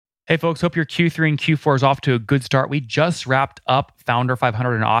Hey folks, hope your Q3 and Q4 is off to a good start. We just wrapped up Founder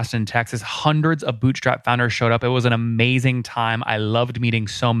 500 in Austin, Texas. Hundreds of Bootstrap founders showed up. It was an amazing time. I loved meeting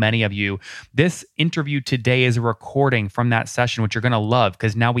so many of you. This interview today is a recording from that session, which you're going to love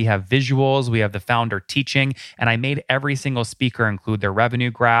because now we have visuals, we have the founder teaching, and I made every single speaker include their revenue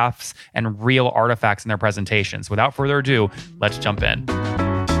graphs and real artifacts in their presentations. Without further ado, let's jump in.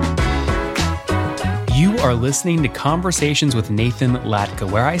 You are listening to Conversations with Nathan Latka,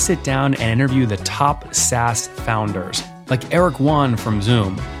 where I sit down and interview the top SaaS founders, like Eric Yuan from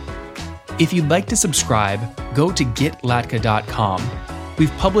Zoom. If you'd like to subscribe, go to getlatka.com.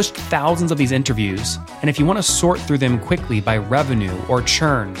 We've published thousands of these interviews, and if you want to sort through them quickly by revenue or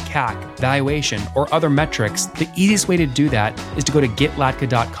churn, CAC, valuation, or other metrics, the easiest way to do that is to go to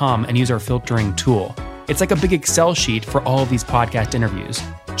getlatka.com and use our filtering tool. It's like a big Excel sheet for all of these podcast interviews.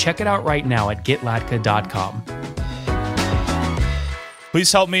 Check it out right now at getlatka.com.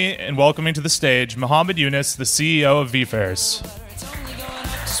 Please help me in welcoming to the stage Mohammed Yunus, the CEO of vFairs.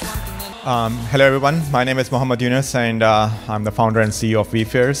 Hello, everyone. My name is Mohammed Yunus, and I'm the founder and CEO of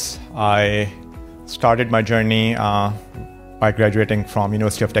vFairs. I started my journey by graduating from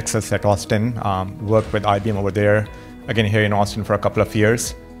University of Texas at Austin. Worked with IBM over there, again here in Austin for a couple of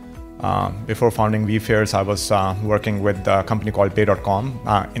years. Before founding vFairs, I was working with a company called Pay.com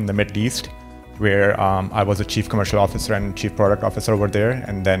in the Middle East, where I was a chief commercial officer and chief product officer over there,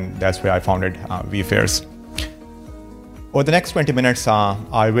 and then that's where I founded vFairs. Over the next 20 minutes,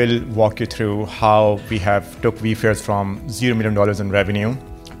 I will walk you through how we have took vFairs from $0 million in revenue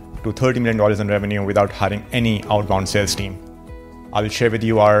to $30 million in revenue without hiring any outbound sales team. I will share with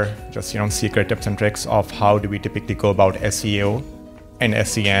you our secret tips and tricks of how do we typically go about SEO and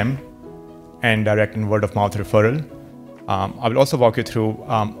SEM and direct and word of mouth referral. I will also walk you through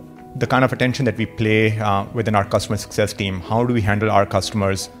the kind of attention that we play within our customer success team. How do we handle our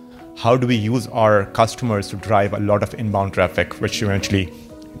customers? How do we use our customers to drive a lot of inbound traffic, which eventually,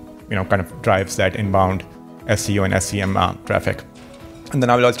 kind of drives that inbound SEO and SEM traffic. And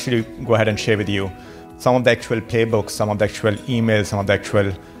then I will actually go ahead and share with you some of the actual playbooks, some of the actual emails, some of the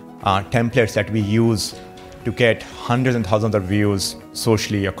actual templates that we use to get hundreds and thousands of views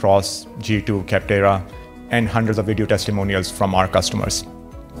socially across G2, Capterra, and hundreds of video testimonials from our customers.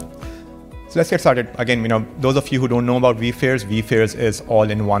 So let's get started. Again, those of you who don't know about vFairs is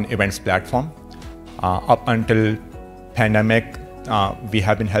all-in-one events platform. Up until pandemic, we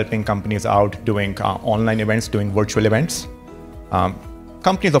have been helping companies out doing online events, doing virtual events.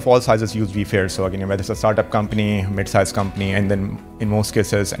 Companies of all sizes use vFairs. So again, whether it's a startup company, mid-sized company, and then in most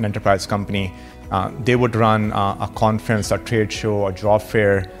cases, an enterprise company, they would run a conference, a trade show, a job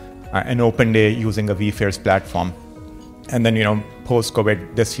fair, an open day using a vFairs platform. And then,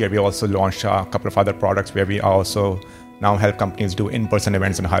 post-COVID, this year, we also launched a couple of other products where we also now help companies do in-person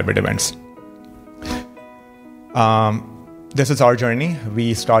events and hybrid events. This is our journey.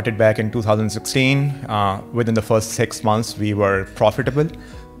 We started back in 2016. Within the first 6 months, we were profitable.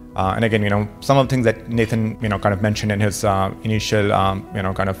 And again, some of the things that Nathan, kind of mentioned in his initial,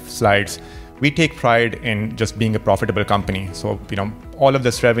 kind of slides, we take pride in just being a profitable company. So, all of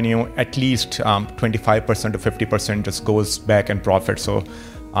this revenue, at least 25% to 50% just goes back in profit. So,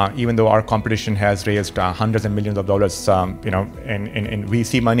 even though our competition has raised hundreds of millions of dollars, in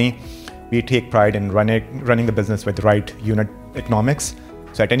VC money, we take pride in running the business with the right unit economics.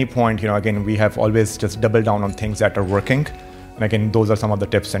 So at any point, again, we have always just doubled down on things that are working. And again, those are some of the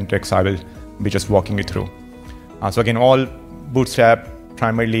tips and tricks I will be just walking you through. So again, all bootstrap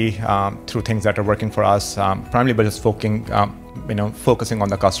primarily through things that are working for us, primarily by just focusing on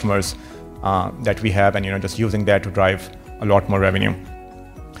the customers that we have and, just using that to drive a lot more revenue.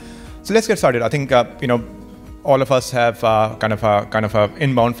 So let's get started. I think, all of us have kind of a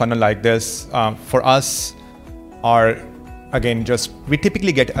inbound funnel like this. For us, we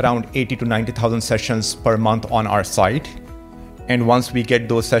typically get around 80 to 90,000 sessions per month on our site. And once we get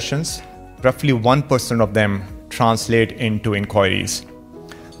those sessions, roughly 1% of them translate into inquiries.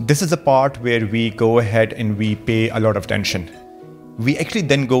 This is the part where we go ahead and we pay a lot of attention. We actually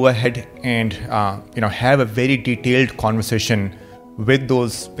then go ahead and have a very detailed conversation with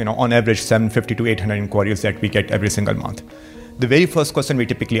those, on average 750 to 800 inquiries that we get every single month. The very first question we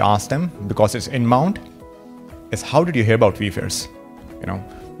typically ask them, because it's inbound, is how did you hear about vFairs?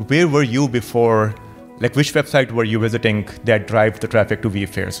 Where were you before? Like, which website were you visiting that drives the traffic to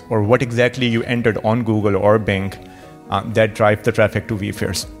vFairs? Or what exactly you entered on Google or Bing that drive the traffic to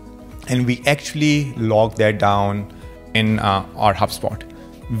vFairs? And we actually log that down in our HubSpot.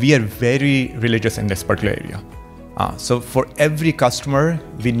 We are very religious in this particular area. So for every customer,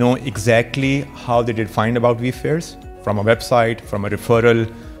 we know exactly how they did find about vFairs, from a website, from a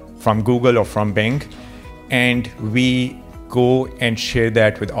referral, from Google or from Bing, and we go and share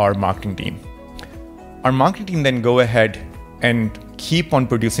that with our marketing team. Our marketing team then go ahead and keep on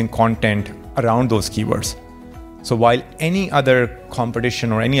producing content around those keywords. So while any other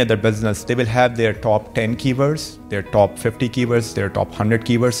competition or any other business, they will have their top 10 keywords, their top 50 keywords, their top 100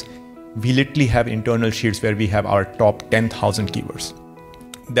 keywords, we literally have internal sheets where we have our top 10,000 keywords.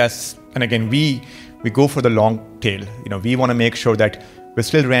 And again, we go for the long tail. We want to make sure that we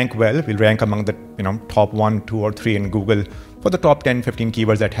still rank well. We'll rank among the top 1, 2, or 3 in Google for the top 10, 15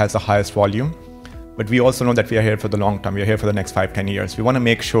 keywords that has the highest volume. But we also know that we are here for the long term. We are here for the next 5, 10 years. We want to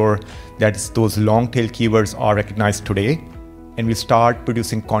make sure that those long tail keywords are recognized today, and we start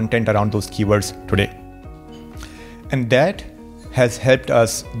producing content around those keywords today. And that has helped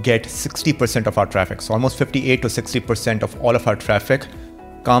us get 60% of our traffic. So almost 58 to 60% of all of our traffic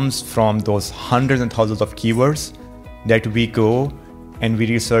comes from those hundreds and thousands of keywords that we go and we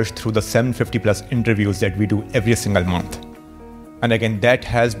research through the 750 plus interviews that we do every single month. And again, that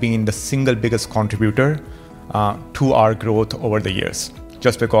has been the single biggest contributor to our growth over the years,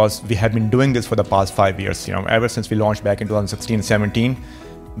 just because we have been doing this for the past 5 years. Ever since we launched back in 2016-17,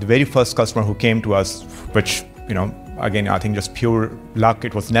 the very first customer who came to us, which, again, I think just pure luck,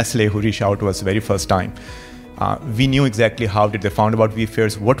 it was Nestle who reached out to us the very first time. We knew exactly how did they found about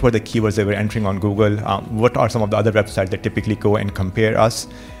vFairs, what were the keywords they were entering on Google, what are some of the other websites that typically go and compare us.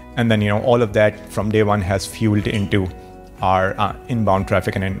 And then, all of that from day one has fueled into our inbound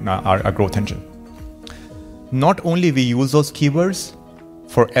traffic and our growth engine. Not only we use those keywords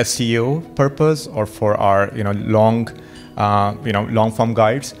for SEO purpose or for our long form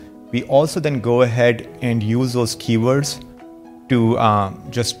guides, we also then go ahead and use those keywords to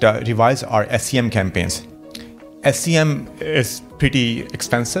revise our SEM campaigns. SEM is pretty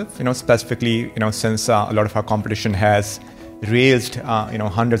expensive, specifically, since a lot of our competition has raised,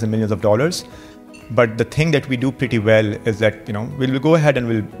 hundreds of millions of dollars. But the thing that we do pretty well is that, we'll go ahead and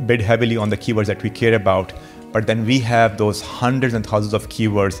we'll bid heavily on the keywords that we care about. But then we have those hundreds and thousands of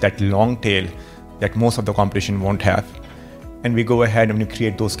keywords, that long tail that most of the competition won't have. And we go ahead and we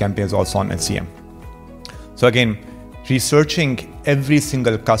create those campaigns also on SEM. So again, researching every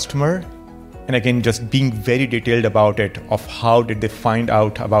single customer, and again, just being very detailed about it, of how did they find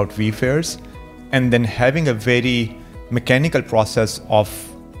out about vFairs, and then having a very mechanical process of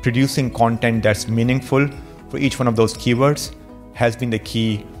producing content that's meaningful for each one of those keywords has been the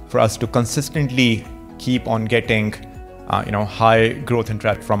key for us to consistently keep on getting high growth and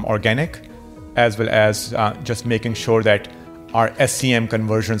traffic from organic, as well as just making sure that our SEM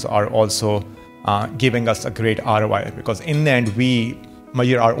conversions are also giving us a great ROI, because in the end we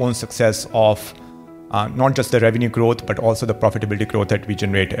measure our own success of not just the revenue growth but also the profitability growth that we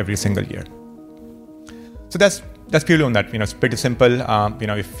generate every single year. So that's purely on that. It's pretty simple.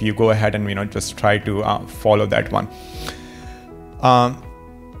 If you go ahead and just try to follow that one.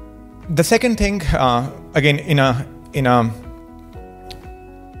 The second thing, again, in an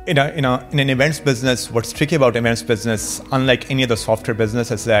events business, what's tricky about events business, unlike any other software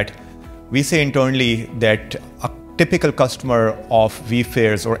business, is that we say internally that a typical customer of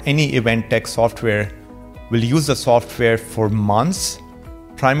vFairs or any event tech software will use the software for months,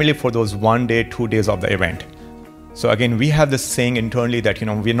 primarily for those 1 day, 2 days of the event. So again, we have this saying internally that,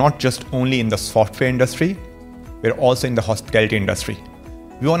 we're not just only in the software industry, we're also in the hospitality industry.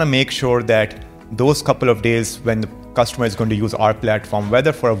 We want to make sure that those couple of days when the customer is going to use our platform,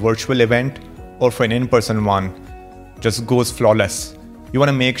 whether for a virtual event or for an in-person one, just goes flawless. We want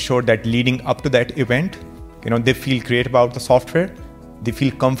to make sure that leading up to that event, they feel great about the software, they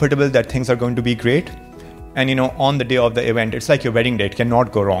feel comfortable that things are going to be great. And on the day of the event, it's like your wedding day, it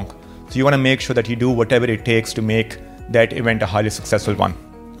cannot go wrong. So you want to make sure that you do whatever it takes to make that event a highly successful one.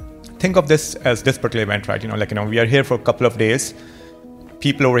 Think of this as this particular event, right? We are here for a couple of days.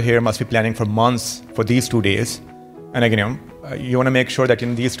 People over here must be planning for months for these 2 days. And again, you want to make sure that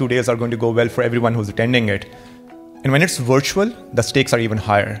these 2 days are going to go well for everyone who's attending it. And when it's virtual, the stakes are even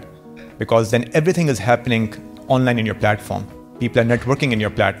higher, because then everything is happening online in your platform. People are networking in your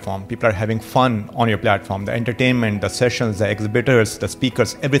platform. People are having fun on your platform. The entertainment, the sessions, the exhibitors, the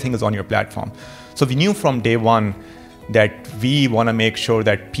speakers, everything is on your platform. So we knew from day one that we want to make sure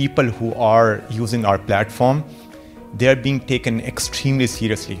that people who are using our platform, they're being taken extremely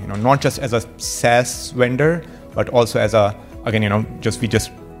seriously. Not just as a SaaS vendor, but also as we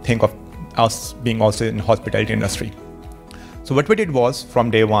just think of us being also in the hospitality industry. So what we did was,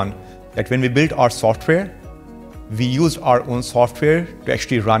 from day one, that when we built our software, we used our own software to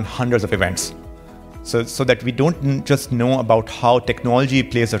actually run hundreds of events. So that we don't just know about how technology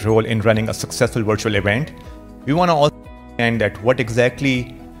plays a role in running a successful virtual event. We want to also understand that what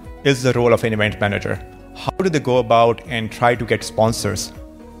exactly is the role of an event manager? How do they go about and try to get sponsors,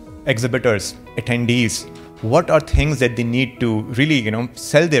 exhibitors, attendees? What are things that they need to really,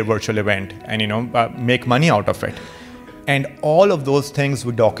 sell their virtual event and, make money out of it? And all of those things,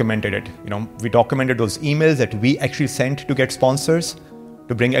 we documented it. We documented those emails that we actually sent to get sponsors,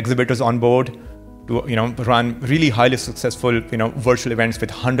 to bring exhibitors on board, to, run really highly successful, virtual events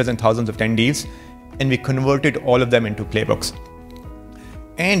with hundreds and thousands of attendees. And we converted all of them into playbooks.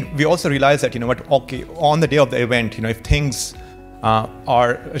 And we also realized that, on the day of the event, if things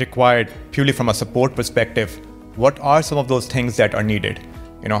are required purely from a support perspective, what are some of those things that are needed?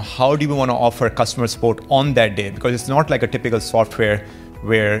 How do we want to offer customer support on that day? Because it's not like a typical software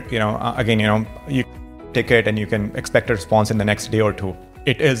where, you take it and you can expect a response in the next day or two.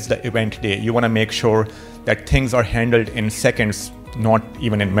 It is the event day. You want to make sure that things are handled in seconds, not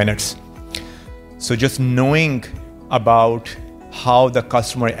even in minutes. So just knowing about how the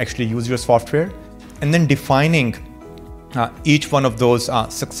customer actually uses your software and then defining each one of those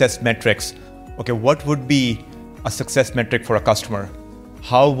success metrics. Okay, what would be a success metric for a customer?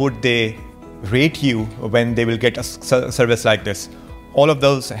 How would they rate you when they will get a service like this? All of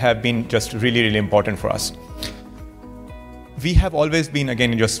those have been just really, really important for us. We have always been,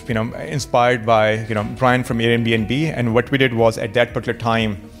 again, just inspired by Brian from Airbnb, and what we did was at that particular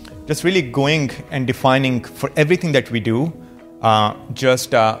time, just really going and defining for everything that we do,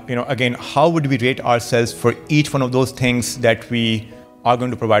 again, how would we rate ourselves for each one of those things that we are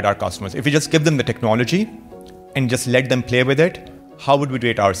going to provide our customers? If we just give them the technology and just let them play with it, how would we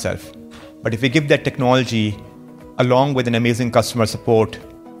rate ourselves? But if we give that technology along with an amazing customer support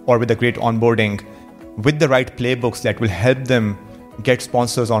or with a great onboarding, with the right playbooks that will help them get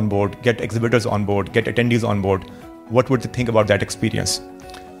sponsors on board, get exhibitors on board, get attendees on board, what would they think about that experience?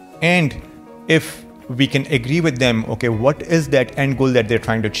 And if we can agree with them, okay, what is that end goal that they're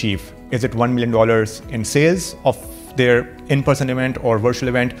trying to achieve? Is it $1 million in sales of their in-person event or virtual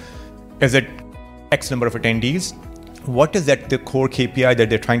event? Is it X number of attendees? What is that the core KPI that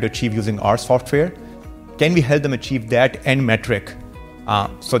they're trying to achieve using our software? Can we help them achieve that end metric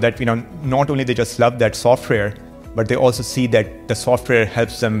so that not only they just love that software, but they also see that the software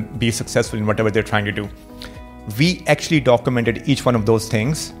helps them be successful in whatever they're trying to do? We actually documented each one of those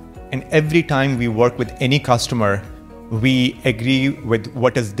things. And every time we work with any customer, we agree with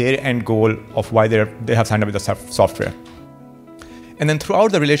what is their end goal of why they have signed up with the software. And then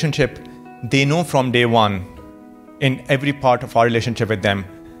throughout the relationship, they know from day one, in every part of our relationship with them,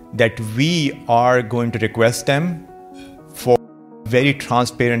 that we are going to request them for very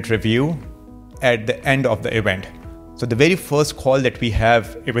transparent review at the end of the event. So the very first call that we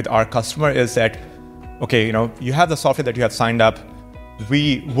have with our customer is that, okay, you have the software that you have signed up.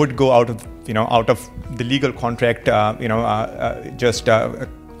 We would go out of the legal contract,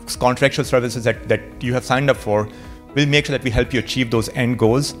 contractual services that you have signed up for. We'll make sure that we help you achieve those end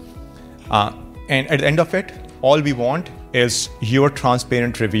goals. And at the end of it, all we want is your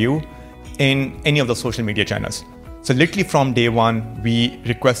transparent review in any of the social media channels. So literally from day one, we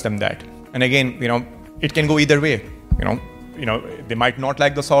request them that. And again, it can go either way. They might not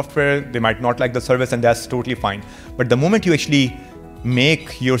like the software, they might not like the service, and that's totally fine. But the moment you actually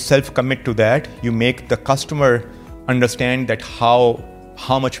make yourself commit to that, you make the customer understand that how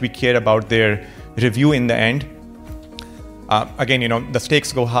much we care about their review in the end. Again, the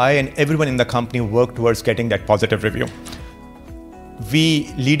stakes go high and everyone in the company work towards getting that positive review.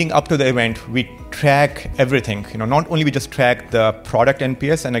 Leading up to the event, we track everything. Not only we just track the product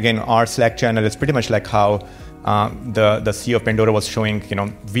NPS, and again, our Slack channel is pretty much like how the CEO of Pandora was showing.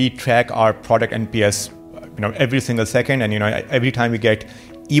 We track our product NPS, every single second, and every time we get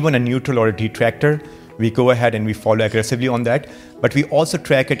even a neutral or a detractor, we go ahead and we follow aggressively on that. But we also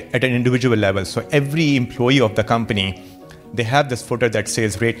track it at an individual level. So every employee of the company, they have this footer that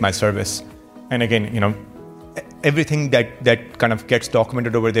says rate my service. And again, everything that kind of gets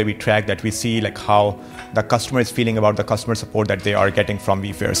documented over there, we track that. We see like how the customer is feeling about the customer support that they are getting from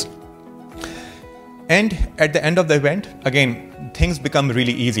vFairs. And at the end of the event, again, things become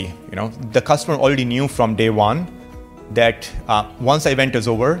really easy. The customer already knew from day one that once the event is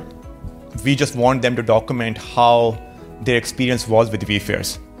over, we just want them to document how their experience was with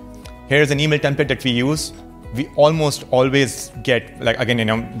vFairs. Here's an email template that we use. We almost always get,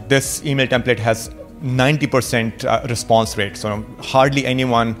 this email template has 90% response rate. So hardly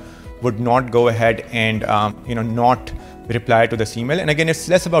anyone would not go ahead and, not reply to this email. And again, it's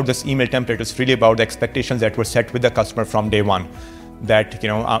less about this email template. It's really about the expectations that were set with the customer from day one. That,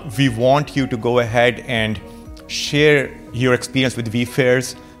 we want you to go ahead and share your experience with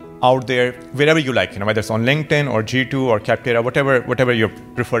vFairs out there wherever you like, whether it's on LinkedIn or G2 or Capterra, whatever your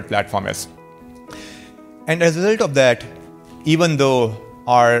preferred platform is. And as a result of that, even though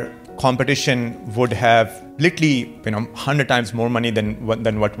our competition would have literally 100 times more money than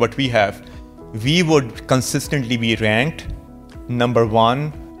what we have, we would consistently be ranked number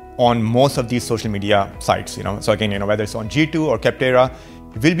one on most of these social media sites. So again, whether it's on G2 or Capterra,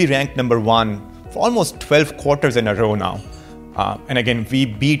 we'll be ranked number one for almost 12 quarters in a row now. And again, we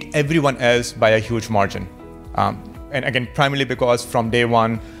beat everyone else by a huge margin. And again, primarily because from day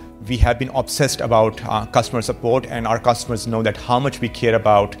one, we have been obsessed about customer support, and our customers know that how much we care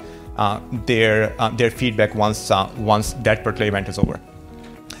about their feedback once that particular event is over.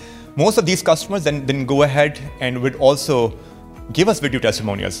 Most of these customers then go ahead and would also give us video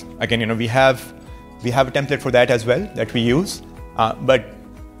testimonials. Again, we have a template for that as well that we use. But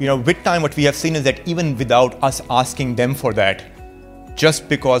with time, what we have seen is that even without us asking them for that, just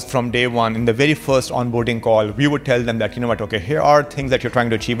because from day one, in the very first onboarding call, we would tell them that, okay, here are things that you're trying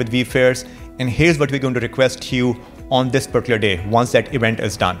to achieve with vFairs, and here's what we're going to request you on this particular day once that event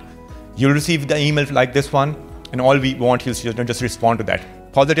is done. You'll receive the email like this one, and all we want you to just respond to that.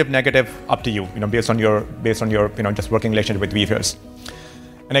 Positive, negative, up to you, based on your just working relationship with vFairs.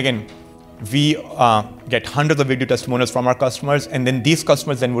 And again, we get hundreds of video testimonials from our customers, and then these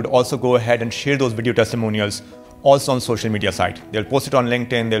customers then would also go ahead and share those video testimonials also on social media site. They'll post it on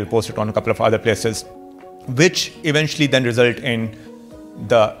LinkedIn, they'll post it on a couple of other places, which eventually then result in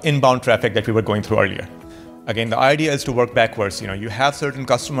the inbound traffic that we were going through earlier. Again, the idea is to work backwards. You have certain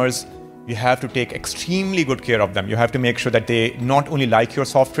customers, you have to take extremely good care of them. You have to make sure that they not only like your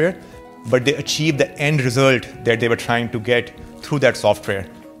software, but they achieve the end result that they were trying to get through that software.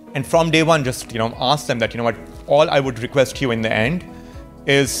 And from day one, just ask them that, all I would request you in the end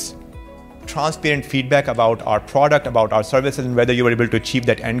is transparent feedback about our product, about our services, and whether you were able to achieve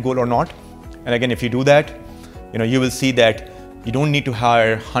that end goal or not. And again, if you do that, you will see that you don't need to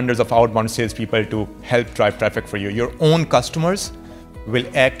hire hundreds of outbound salespeople to help drive traffic for you. Your own customers will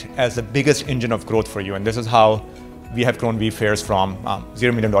act as the biggest engine of growth for you. And this is how we have grown vFairs from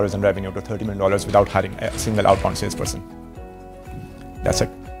 $0 million in revenue to $30 million without hiring a single outbound salesperson. That's it.